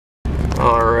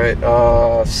Alright,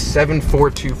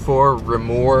 7424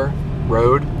 Ramore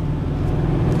Road.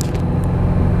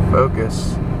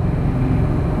 Focus.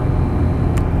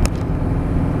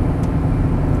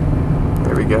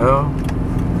 There we go.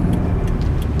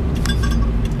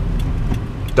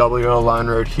 WO line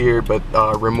road here, but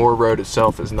Ramore Road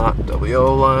itself is not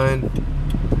WO line.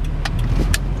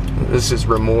 This is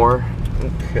Ramore.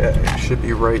 Okay, should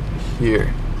be right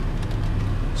here.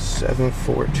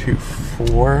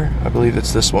 7424. I believe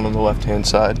it's this one on the left-hand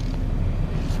side.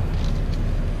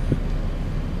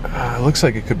 Looks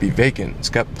like it could be vacant. It's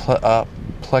got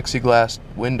plexiglass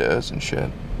windows and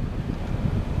shit.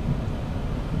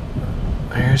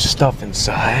 There's stuff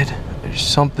inside. There's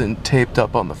something taped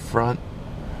up on the front.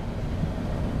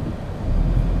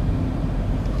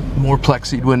 More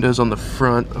plexi windows on the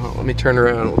front. Oh, let me turn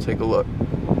around and we'll take a look.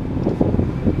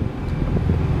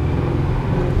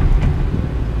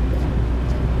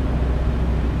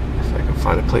 If I can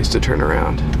find a place to turn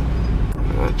around.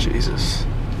 Oh, Jesus.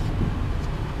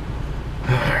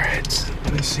 Alright,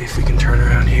 let me see if we can turn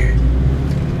around here.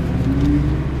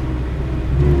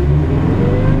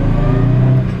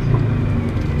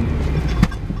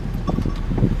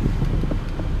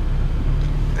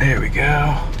 There we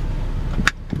go.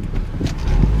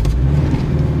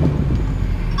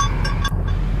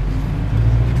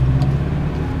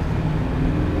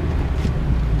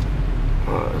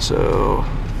 So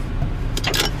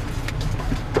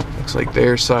looks like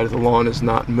their side of the lawn is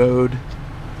not mowed.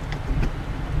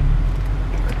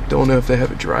 I don't know if they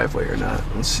have a driveway or not.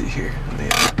 Let's see here. I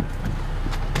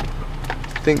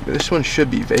think this one should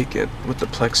be vacant with the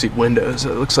plexi windows.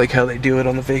 It looks like how they do it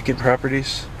on the vacant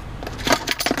properties.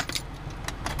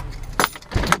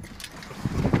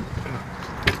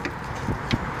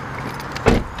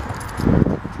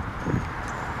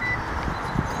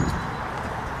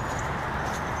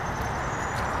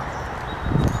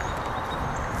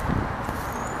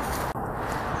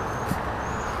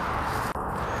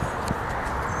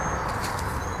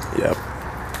 Yep.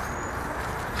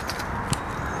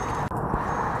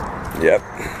 Yep.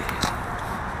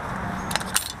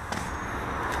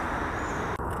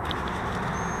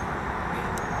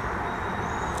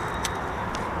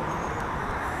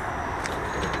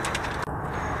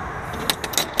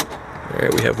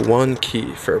 Alright, we have one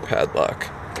key for a padlock.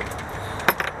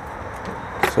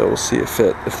 So we'll see if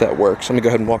that works. I'm gonna go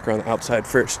ahead and walk around the outside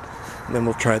first, and then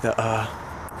we'll try the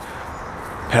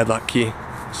padlock key.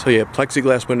 So yeah,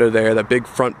 plexiglass window there. That big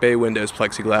front bay window is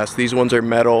plexiglass. These ones are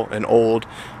metal and old.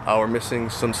 We're missing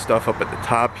some stuff up at the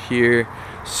top here.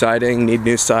 Siding, need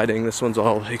new siding. This one's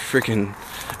all like freaking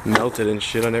melted and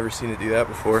shit. I've never seen it do that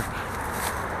before.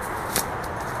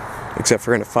 Except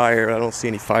for in a fire. I don't see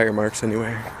any fire marks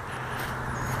anywhere.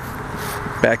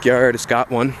 Backyard, it's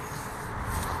got one.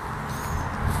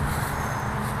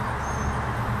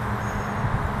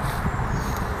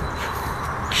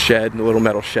 Shed, a little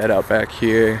metal shed out back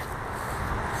here.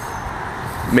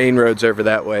 Main road's over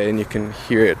that way and you can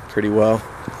hear it pretty well.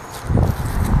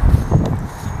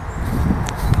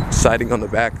 Siding on the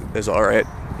back is alright.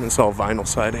 It's all vinyl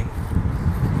siding.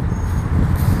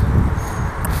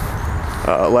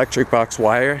 Electric box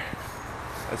wire.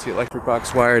 That's the electric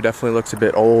box wire. Definitely looks a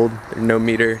bit old. No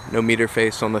meter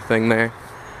face on the thing there.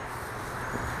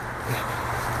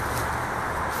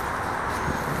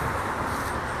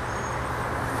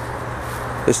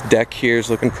 This deck here is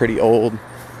looking pretty old.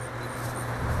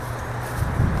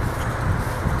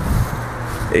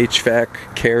 HVAC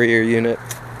carrier unit.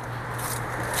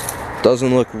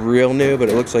 Doesn't look real new, but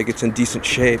it looks like it's in decent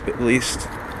shape at least.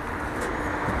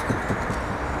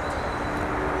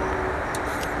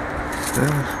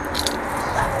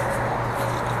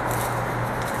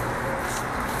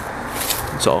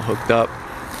 It's all hooked up.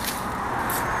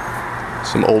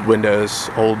 Some old windows,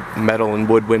 old metal and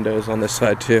wood windows on this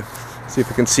side too. See if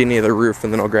we can see any of the roof,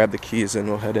 and then I'll grab the keys and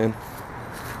we'll head in.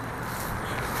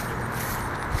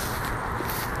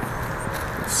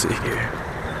 Let's see here.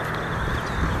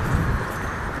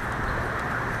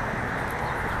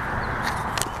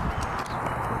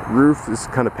 Roof is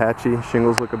kind of patchy.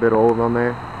 Shingles look a bit old on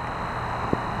there.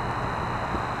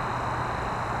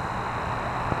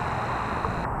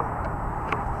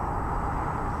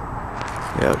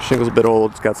 Yeah, shingles a bit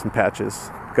old. It's got some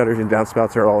patches. Gutters and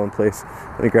downspouts are all in place.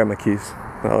 Let me grab my keys.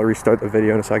 I'll restart the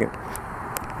video in a second.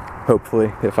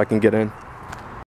 Hopefully, if I can get in.